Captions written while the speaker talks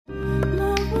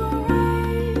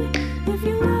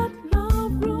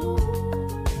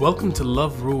Welcome to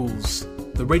Love Rules,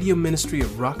 the radio ministry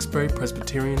of Roxbury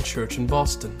Presbyterian Church in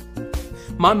Boston.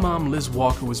 My mom, Liz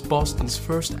Walker, was Boston's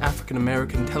first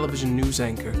African-American television news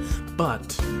anchor,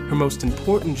 but her most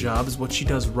important job is what she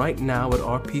does right now at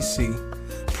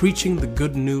RPC, preaching the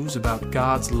good news about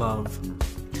God's love.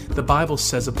 The Bible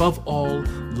says, above all,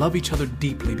 love each other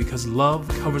deeply because love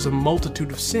covers a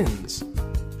multitude of sins.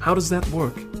 How does that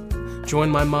work? Join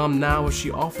my mom now as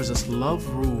she offers us Love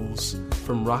Rules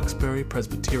from Roxbury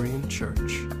Presbyterian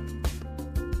Church.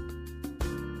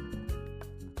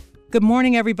 Good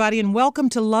morning, everybody, and welcome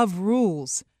to Love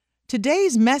Rules.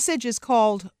 Today's message is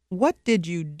called, What Did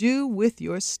You Do With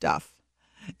Your Stuff?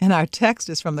 And our text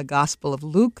is from the Gospel of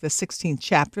Luke, the 16th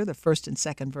chapter, the first and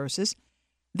second verses.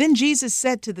 Then Jesus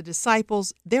said to the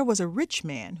disciples, There was a rich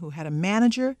man who had a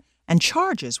manager, and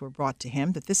charges were brought to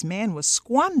him that this man was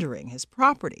squandering his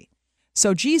property.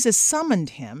 So Jesus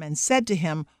summoned him and said to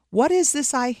him, What is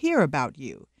this I hear about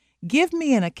you? Give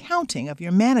me an accounting of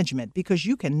your management, because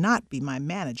you cannot be my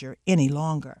manager any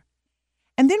longer.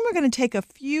 And then we're going to take a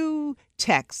few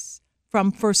texts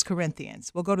from 1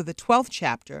 Corinthians. We'll go to the 12th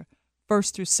chapter,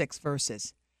 1st through 6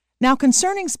 verses. Now,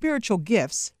 concerning spiritual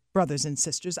gifts, brothers and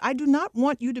sisters, I do not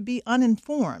want you to be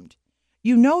uninformed.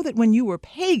 You know that when you were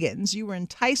pagans, you were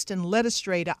enticed and led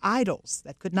astray to idols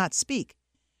that could not speak.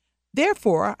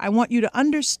 Therefore, I want you to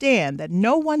understand that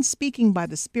no one speaking by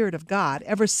the Spirit of God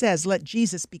ever says, Let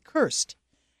Jesus be cursed.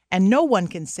 And no one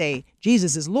can say,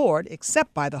 Jesus is Lord,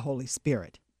 except by the Holy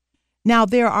Spirit. Now,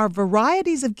 there are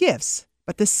varieties of gifts,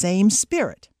 but the same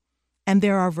Spirit. And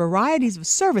there are varieties of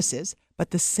services,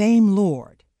 but the same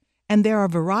Lord. And there are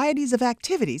varieties of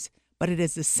activities, but it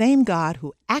is the same God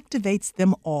who activates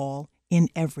them all in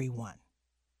everyone.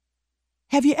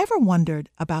 Have you ever wondered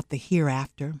about the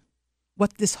hereafter?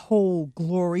 What this whole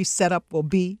glory setup will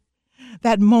be?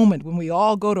 That moment when we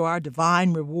all go to our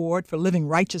divine reward for living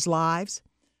righteous lives?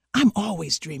 I'm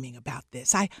always dreaming about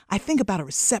this. I think about a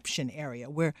reception area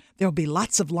where there'll be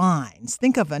lots of lines.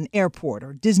 Think of an airport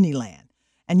or Disneyland.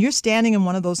 And you're standing in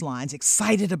one of those lines,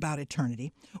 excited about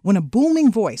eternity, when a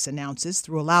booming voice announces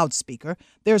through a loudspeaker,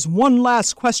 There's one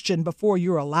last question before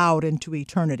you're allowed into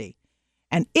eternity.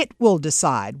 And it will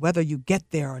decide whether you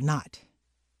get there or not.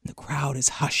 The crowd is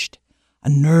hushed. A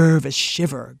nervous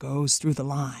shiver goes through the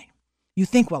line. You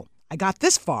think, well, I got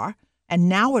this far, and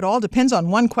now it all depends on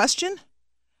one question?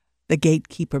 The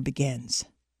gatekeeper begins.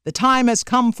 The time has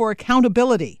come for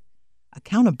accountability.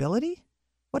 Accountability?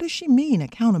 What does she mean,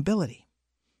 accountability?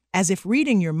 As if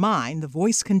reading your mind, the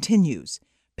voice continues.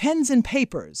 Pens and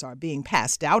papers are being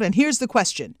passed out, and here's the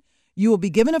question. You will be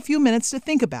given a few minutes to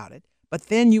think about it, but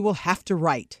then you will have to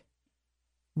write.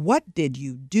 What did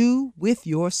you do with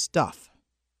your stuff?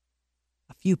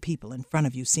 A few people in front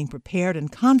of you seem prepared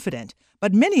and confident,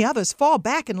 but many others fall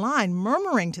back in line,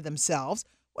 murmuring to themselves,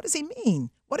 What does he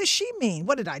mean? What does she mean?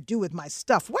 What did I do with my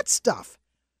stuff? What stuff?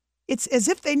 It's as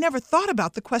if they never thought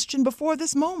about the question before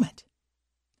this moment.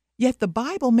 Yet the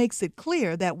Bible makes it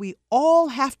clear that we all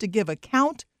have to give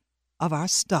account of our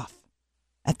stuff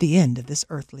at the end of this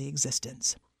earthly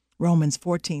existence. Romans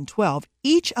 14:12,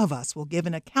 each of us will give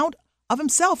an account of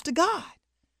himself to God.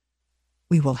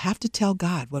 We will have to tell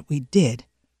God what we did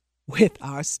with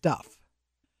our stuff.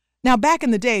 Now, back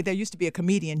in the day, there used to be a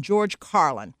comedian, George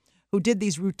Carlin, who did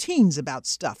these routines about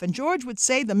stuff. And George would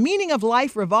say the meaning of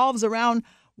life revolves around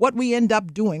what we end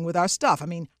up doing with our stuff. I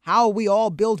mean, how we all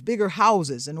build bigger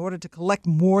houses in order to collect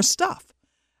more stuff.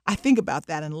 I think about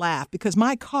that and laugh because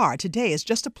my car today is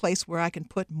just a place where I can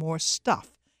put more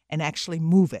stuff and actually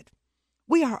move it.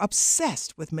 We are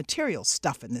obsessed with material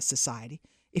stuff in this society.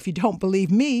 If you don't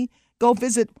believe me, go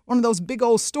visit one of those big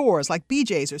old stores like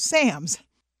BJ's or Sam's.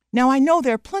 Now, I know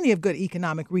there are plenty of good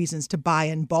economic reasons to buy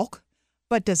in bulk,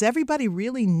 but does everybody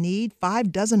really need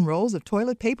 5 dozen rolls of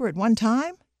toilet paper at one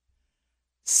time?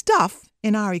 Stuff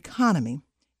in our economy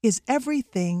is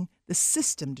everything the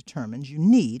system determines you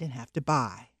need and have to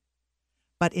buy.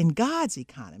 But in God's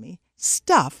economy,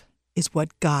 stuff is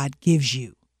what God gives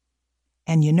you.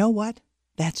 And you know what?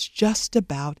 That's just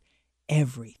about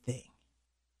everything.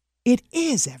 It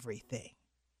is everything.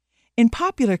 In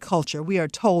popular culture, we are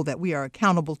told that we are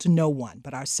accountable to no one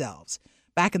but ourselves.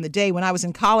 Back in the day when I was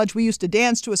in college, we used to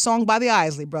dance to a song by the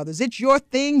Isley Brothers. It's your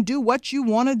thing, do what you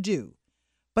want to do.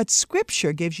 But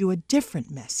Scripture gives you a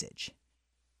different message.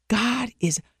 God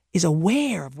is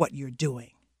aware of what you're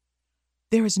doing.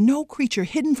 There is no creature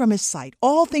hidden from his sight.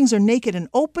 All things are naked and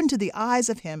open to the eyes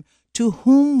of him to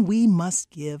whom we must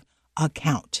give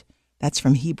account. That's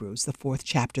from Hebrews, the 4th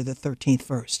chapter, the 13th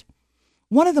verse.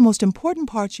 One of the most important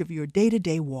parts of your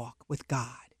day-to-day walk with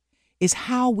God is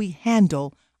how we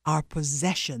handle our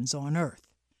possessions on earth.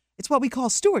 It's what we call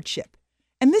stewardship.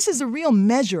 And this is a real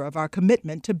measure of our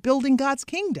commitment to building God's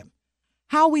kingdom.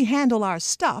 How we handle our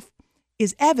stuff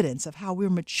is evidence of how we're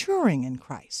maturing in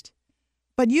Christ.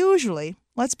 But usually,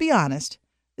 let's be honest,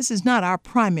 this is not our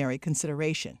primary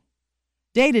consideration.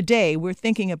 Day to day, we're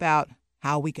thinking about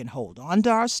how we can hold on to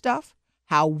our stuff,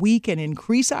 how we can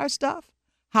increase our stuff,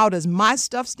 how does my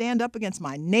stuff stand up against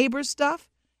my neighbor's stuff,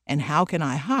 and how can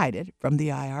I hide it from the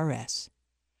IRS?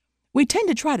 We tend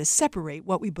to try to separate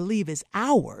what we believe is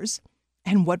ours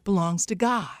and what belongs to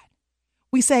God.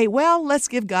 We say, well, let's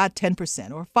give God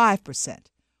 10% or 5%,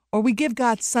 or we give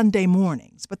God Sunday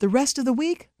mornings, but the rest of the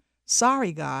week,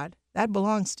 sorry, God, that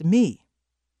belongs to me.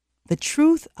 The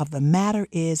truth of the matter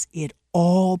is it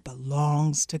all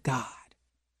belongs to God.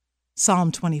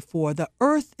 Psalm 24, the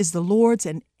earth is the Lord's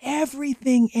and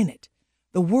everything in it,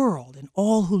 the world and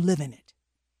all who live in it.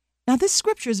 Now, this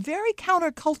scripture is very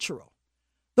countercultural.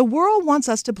 The world wants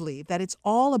us to believe that it's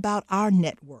all about our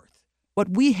net worth, what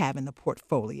we have in the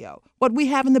portfolio, what we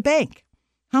have in the bank,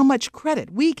 how much credit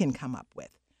we can come up with.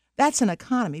 That's an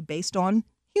economy based on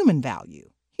human value,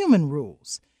 human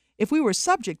rules. If we were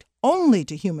subject only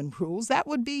to human rules, that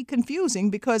would be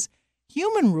confusing because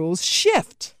human rules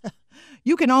shift.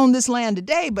 You can own this land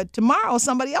today, but tomorrow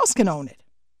somebody else can own it.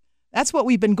 That's what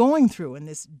we've been going through in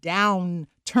this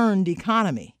downturned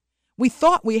economy. We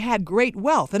thought we had great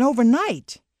wealth, and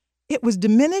overnight it was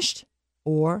diminished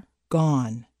or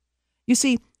gone. You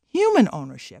see, human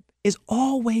ownership is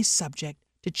always subject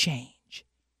to change.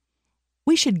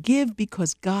 We should give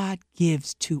because God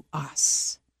gives to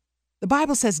us. The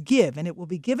Bible says, give, and it will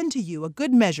be given to you, a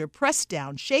good measure, pressed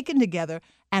down, shaken together,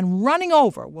 and running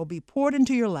over will be poured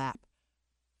into your lap.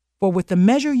 For with the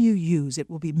measure you use, it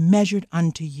will be measured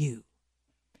unto you.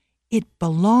 It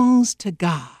belongs to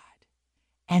God,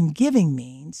 and giving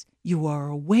means you are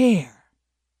aware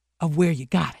of where you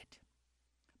got it.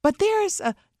 But there's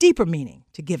a deeper meaning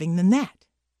to giving than that.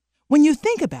 When you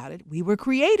think about it, we were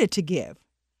created to give.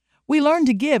 We learn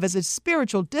to give as a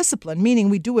spiritual discipline, meaning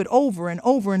we do it over and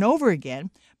over and over again,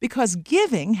 because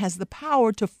giving has the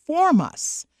power to form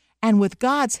us, and with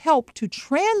God's help to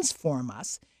transform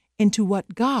us into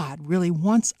what God really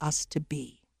wants us to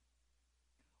be.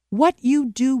 What you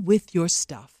do with your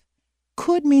stuff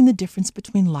could mean the difference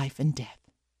between life and death.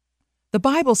 The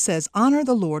Bible says, honor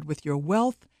the Lord with your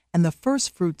wealth and the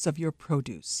first fruits of your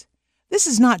produce. This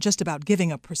is not just about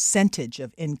giving a percentage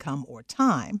of income or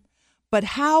time, but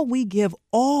how we give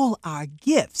all our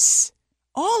gifts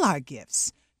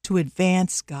to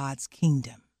advance God's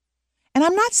kingdom. And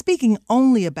I'm not speaking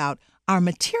only about our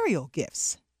material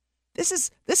gifts.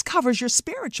 This covers your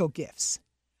spiritual gifts.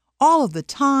 All of the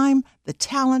time, the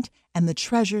talent, and the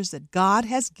treasures that God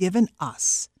has given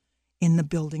us in the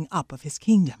building up of his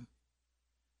kingdom.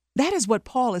 That is what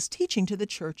Paul is teaching to the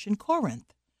church in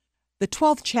Corinth, the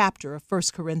 12th chapter of 1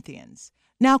 Corinthians.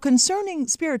 Now, concerning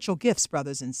spiritual gifts,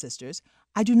 brothers and sisters,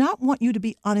 I do not want you to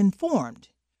be uninformed.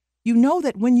 You know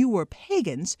that when you were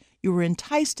pagans, you were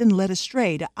enticed and led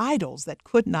astray to idols that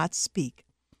could not speak.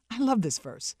 I love this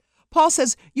verse. Paul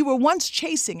says, you were once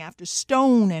chasing after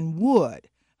stone and wood,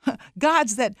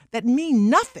 gods that mean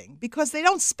nothing because they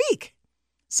don't speak.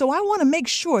 So I want to make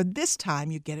sure this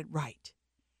time you get it right.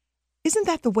 Isn't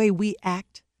that the way we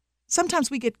act? Sometimes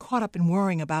we get caught up in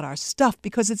worrying about our stuff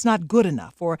because it's not good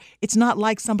enough or it's not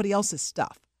like somebody else's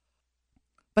stuff.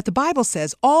 But the Bible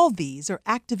says all these are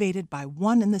activated by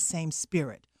one and the same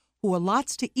Spirit, who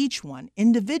allots to each one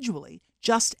individually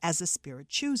just as the Spirit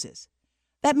chooses.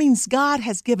 That means God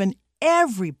has given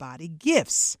everybody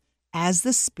gifts as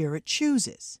the Spirit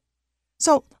chooses.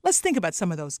 So let's think about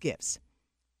some of those gifts.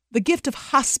 The gift of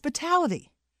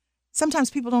hospitality. Sometimes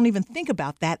people don't even think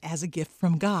about that as a gift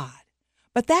from God.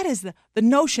 But that is the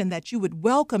notion that you would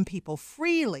welcome people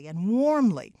freely and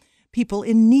warmly, people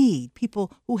in need,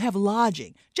 people who have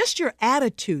lodging. Just your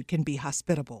attitude can be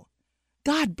hospitable.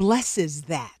 God blesses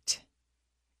that.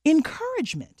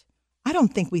 Encouragement. I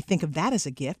don't think we think of that as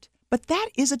a gift, but that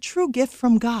is a true gift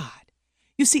from God.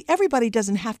 You see, everybody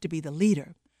doesn't have to be the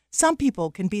leader. Some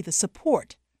people can be the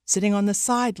support, sitting on the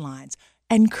sidelines,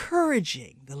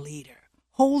 encouraging the leader,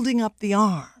 holding up the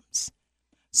arms,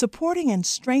 supporting and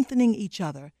strengthening each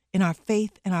other in our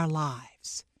faith and our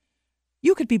lives.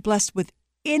 You could be blessed with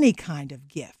any kind of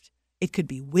gift. It could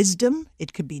be wisdom,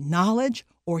 it could be knowledge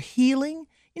or healing.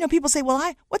 You know, people say,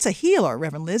 well, what's a healer,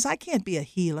 Reverend Liz? I can't be a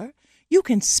healer. You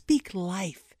can speak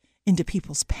life into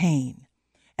people's pain.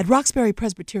 At Roxbury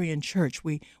Presbyterian Church,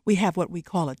 we have what we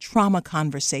call a trauma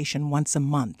conversation once a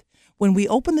month, when we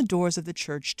open the doors of the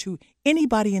church to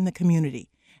anybody in the community.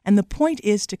 And the point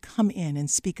is to come in and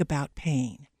speak about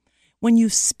pain. When you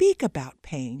speak about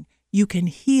pain, you can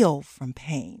heal from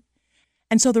pain.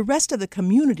 And so the rest of the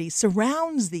community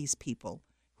surrounds these people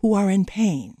who are in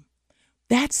pain.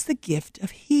 That's the gift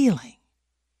of healing.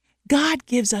 God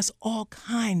gives us all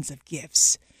kinds of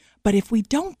gifts, but if we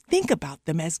don't think about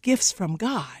them as gifts from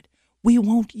God, we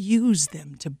won't use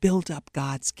them to build up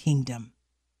God's kingdom.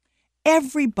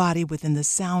 Everybody within the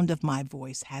sound of my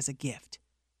voice has a gift.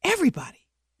 Everybody.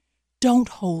 Don't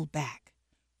hold back.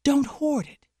 Don't hoard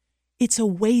it. It's a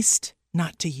waste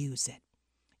not to use it.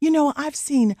 You know, I've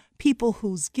seen people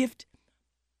whose gift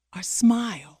are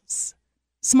smiles.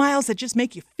 Smiles that just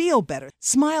make you feel better.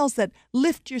 Smiles that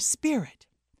lift your spirit.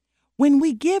 When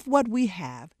we give what we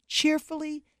have,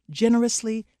 cheerfully,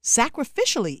 generously,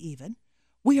 sacrificially even,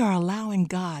 we are allowing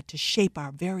God to shape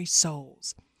our very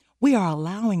souls. We are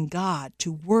allowing God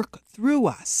to work through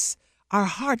us. Our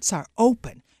hearts are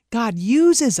open. God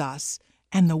uses us,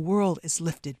 and the world is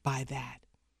lifted by that.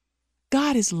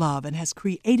 God is love and has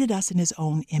created us in his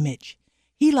own image.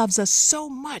 He loves us so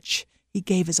much, he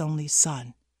gave his only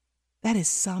son. That is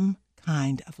some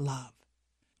kind of love.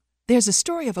 There's a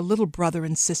story of a little brother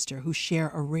and sister who share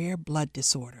a rare blood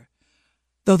disorder.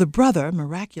 Though the brother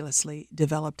miraculously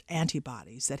developed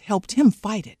antibodies that helped him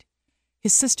fight it,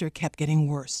 his sister kept getting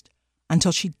worse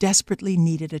until she desperately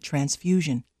needed a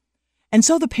transfusion. And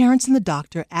so the parents and the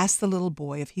doctor asked the little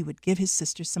boy if he would give his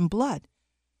sister some blood.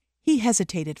 He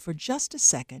hesitated for just a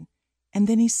second, and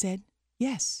then he said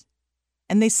yes.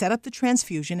 And they set up the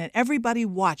transfusion, and everybody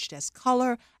watched as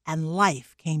color and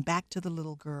life came back to the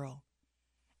little girl.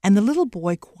 And the little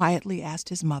boy quietly asked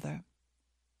his mother,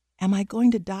 "Am I going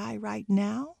to die right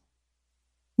now?"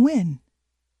 "When?"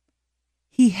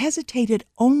 He hesitated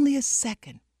only a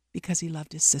second because he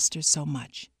loved his sister so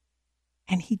much.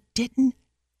 And he didn't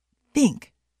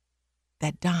think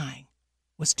that dying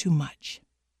was too much.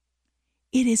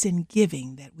 It is in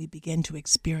giving that we begin to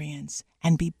experience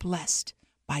and be blessed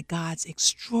by God's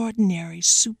extraordinary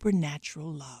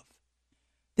supernatural love.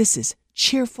 This is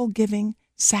cheerful giving,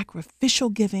 sacrificial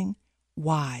giving,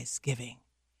 wise giving.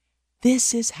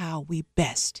 This is how we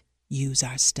best use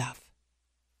our stuff.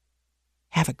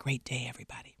 Have a great day,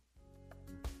 everybody.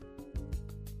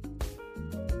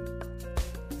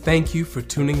 Thank you for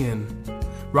tuning in.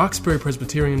 Roxbury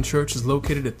Presbyterian Church is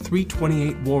located at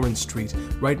 328 Warren Street,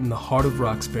 right in the heart of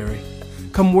Roxbury.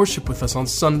 Come worship with us on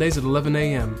Sundays at 11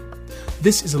 a.m.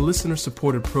 This is a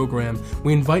listener-supported program.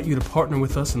 We invite you to partner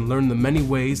with us and learn the many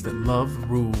ways that love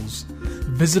rules.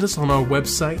 Visit us on our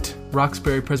website,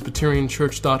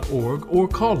 roxburypresbyterianchurch.org, or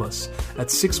call us at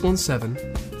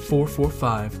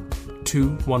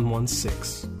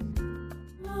 617-445-2116.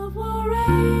 Love will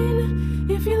reign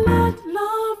if you let